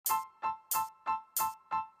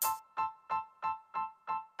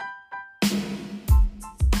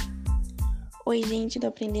Oi, gente do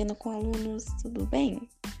Aprendendo com Alunos, tudo bem?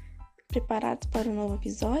 Preparados para um novo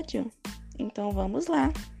episódio? Então vamos lá!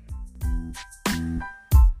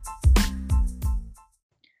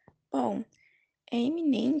 Bom, é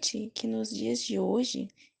eminente que nos dias de hoje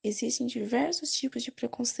existem diversos tipos de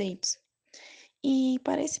preconceitos. E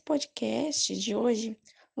para esse podcast de hoje,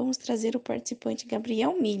 vamos trazer o participante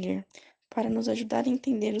Gabriel Miller para nos ajudar a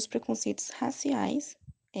entender os preconceitos raciais,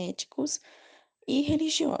 étnicos e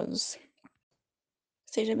religiosos.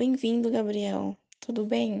 Seja bem-vindo, Gabriel. Tudo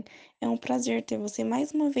bem? É um prazer ter você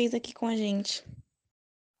mais uma vez aqui com a gente.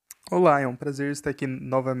 Olá, é um prazer estar aqui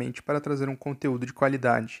novamente para trazer um conteúdo de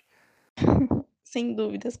qualidade. Sem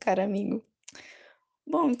dúvidas, cara amigo.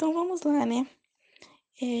 Bom, então vamos lá, né?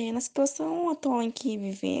 Na situação atual em que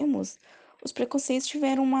vivemos, os preconceitos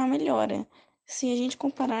tiveram uma melhora, se a gente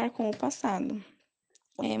comparar com o passado.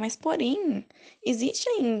 Mas, porém, existe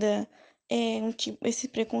ainda esse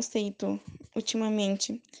preconceito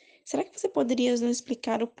ultimamente. Será que você poderia nos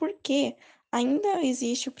explicar o porquê ainda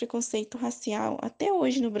existe o preconceito racial até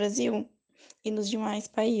hoje no Brasil e nos demais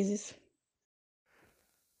países?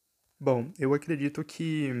 Bom, eu acredito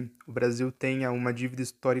que o Brasil tenha uma dívida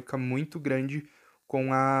histórica muito grande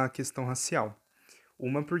com a questão racial.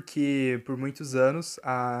 Uma porque por muitos anos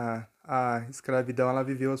a escravidão ela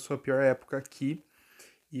viveu a sua pior época aqui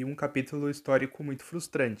e um capítulo histórico muito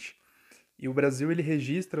frustrante. E o Brasil ele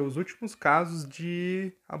registra os últimos casos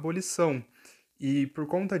de abolição. E por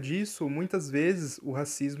conta disso, muitas vezes o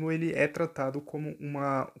racismo ele é tratado como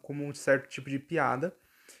um certo tipo de piada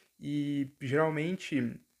e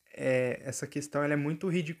geralmente essa questão ela é muito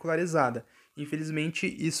ridicularizada. Infelizmente,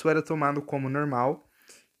 isso era tomado como normal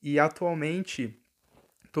e atualmente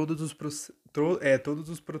todos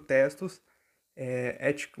os protestos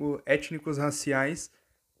étnicos raciais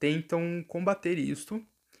tentam combater isto,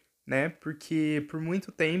 né? Porque por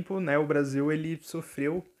muito tempo, né, o Brasil ele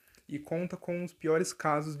sofreu e conta com os piores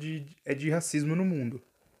casos de racismo no mundo.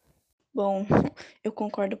 Bom, eu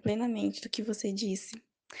concordo plenamente do que você disse.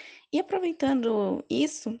 E aproveitando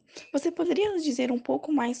isso, você poderia nos dizer um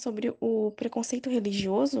pouco mais sobre o preconceito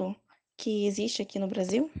religioso que existe aqui no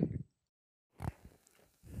Brasil?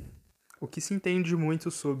 O que se entende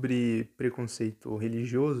muito sobre preconceito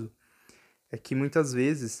religioso é que muitas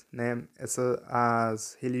vezes, né,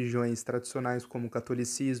 as religiões tradicionais como o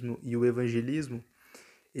catolicismo e o evangelismo,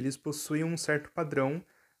 eles possuem um certo padrão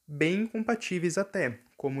bem compatíveis até,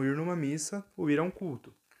 como ir numa missa ou ir a um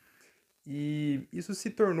culto. E isso se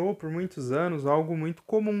tornou por muitos anos algo muito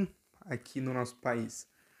comum aqui no nosso país.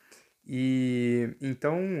 E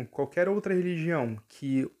então qualquer outra religião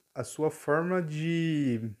que a sua forma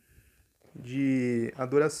de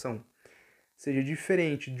adoração seja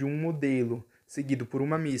diferente de um modelo seguido por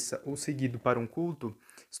uma missa ou seguido para um culto,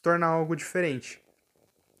 se torna algo diferente.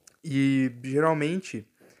 E geralmente,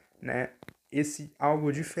 né, esse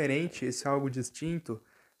algo diferente, esse algo distinto,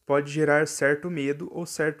 pode gerar certo medo ou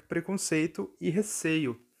certo preconceito e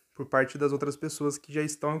receio por parte das outras pessoas que já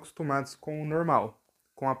estão acostumadas com o normal,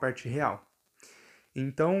 com a parte real.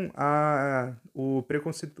 Então, o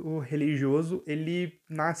preconceito religioso, ele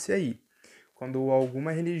nasce aí. Quando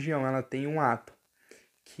alguma religião ela tem um ato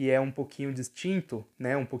que é um pouquinho distinto,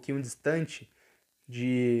 né, um pouquinho distante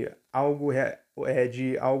de algo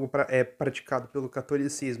praticado pelo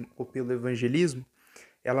catolicismo ou pelo evangelismo,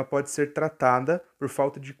 ela pode ser tratada por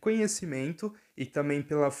falta de conhecimento e também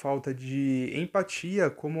pela falta de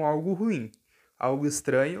empatia como algo ruim, algo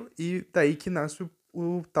estranho, e daí que nasce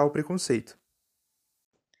o tal preconceito.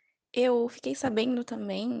 Eu fiquei sabendo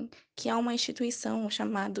também que há uma instituição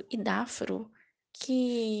chamada Idafro,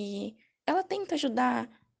 que ela tenta ajudar,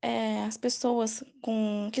 as pessoas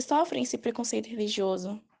que sofrem esse preconceito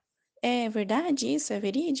religioso. É verdade isso? É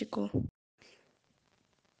verídico?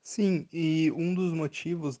 Sim, e um dos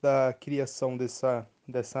motivos da criação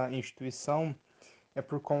dessa instituição é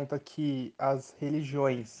por conta que as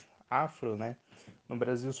religiões afro, né, no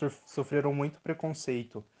Brasil sofreram muito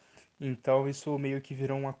preconceito. Então isso meio que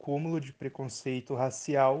virou um acúmulo de preconceito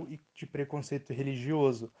racial e de preconceito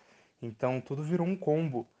religioso. Então tudo virou um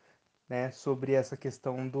combo, né, sobre essa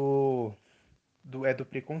questão do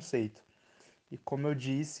preconceito. E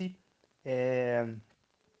é,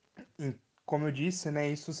 como eu disse, né,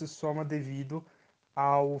 isso se soma devido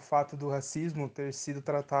ao fato do racismo ter sido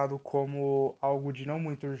tratado como algo de não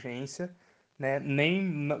muita urgência, né?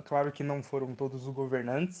 Claro que não foram todos os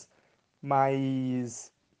governantes,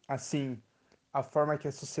 mas assim, a forma que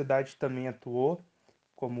a sociedade também atuou,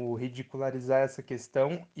 como ridicularizar essa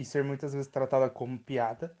questão e ser muitas vezes tratada como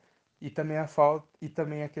piada, e também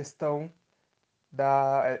a questão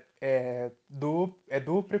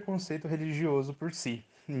do preconceito religioso por si.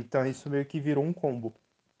 Então isso meio que virou um combo.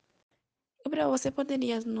 Gabriel, você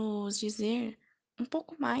poderia nos dizer um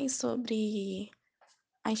pouco mais sobre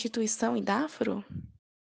a instituição Idafro?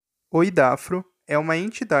 O IDAFRO é uma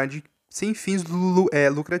entidade sem fins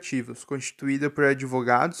lucrativos, constituída por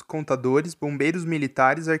advogados, contadores, bombeiros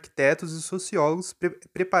militares, arquitetos e sociólogos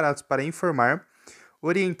preparados para informar,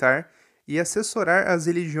 orientar e assessorar as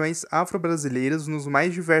religiões afro-brasileiras nos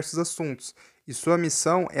mais diversos assuntos, e sua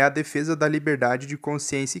missão é a defesa da liberdade de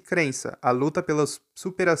consciência e crença, a luta pela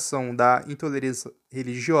superação da intolerância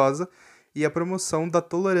religiosa e a promoção da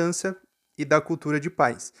tolerância e da cultura de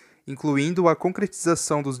paz, incluindo a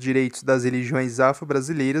concretização dos direitos das religiões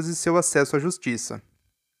afro-brasileiras e seu acesso à justiça.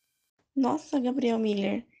 Nossa, Gabriel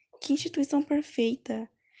Miller, que instituição perfeita!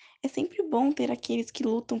 É sempre bom ter aqueles que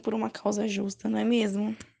lutam por uma causa justa, não é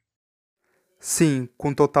mesmo? Sim,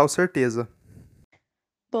 com total certeza.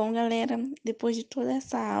 Bom, galera, depois de toda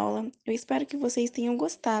essa aula, eu espero que vocês tenham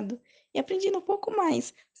gostado e aprendido um pouco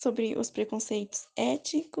mais sobre os preconceitos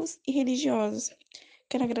étnicos e religiosos.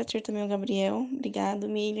 Quero agradecer também ao Gabriel, obrigado,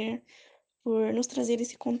 Miller, por nos trazer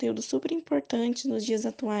esse conteúdo super importante nos dias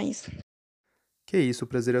atuais. Que isso, o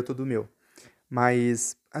prazer é todo meu.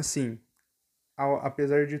 Mas, assim,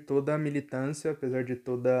 apesar de toda a militância, apesar de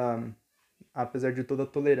toda a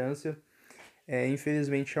tolerância,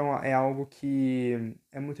 infelizmente é algo que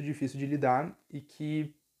é muito difícil de lidar e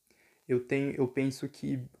que eu penso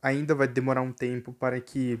que ainda vai demorar um tempo para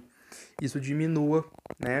que isso diminua,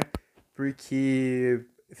 né? Porque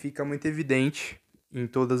fica muito evidente em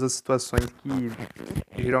todas as situações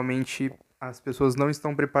que geralmente as pessoas não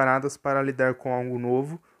estão preparadas para lidar com algo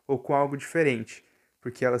novo ou com algo diferente,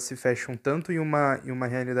 porque elas se fecham tanto em uma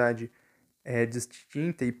realidade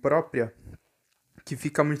distinta e própria que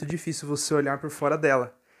fica muito difícil você olhar por fora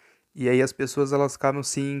dela. E aí as pessoas elas acabam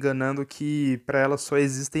se enganando que para elas só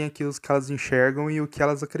existem aquilo que elas enxergam e o que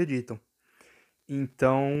elas acreditam.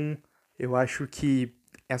 Então, eu acho que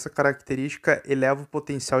essa característica eleva o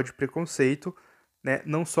potencial de preconceito, né?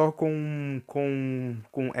 Não só com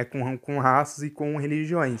raças e com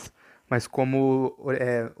religiões, mas como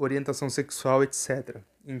orientação sexual, etc.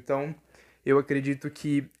 Então, eu acredito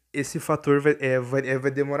que esse fator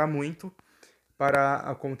vai demorar muito para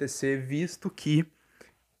acontecer, visto que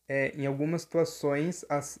em algumas situações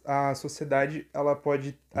a sociedade ela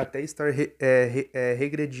pode até estar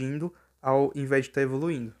regredindo ao invés de estar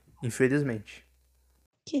evoluindo, infelizmente.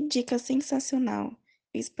 Que dica sensacional!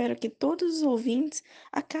 Eu espero que todos os ouvintes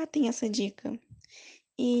acatem essa dica.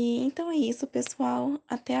 E então é isso, pessoal.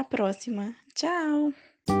 Até a próxima. Tchau!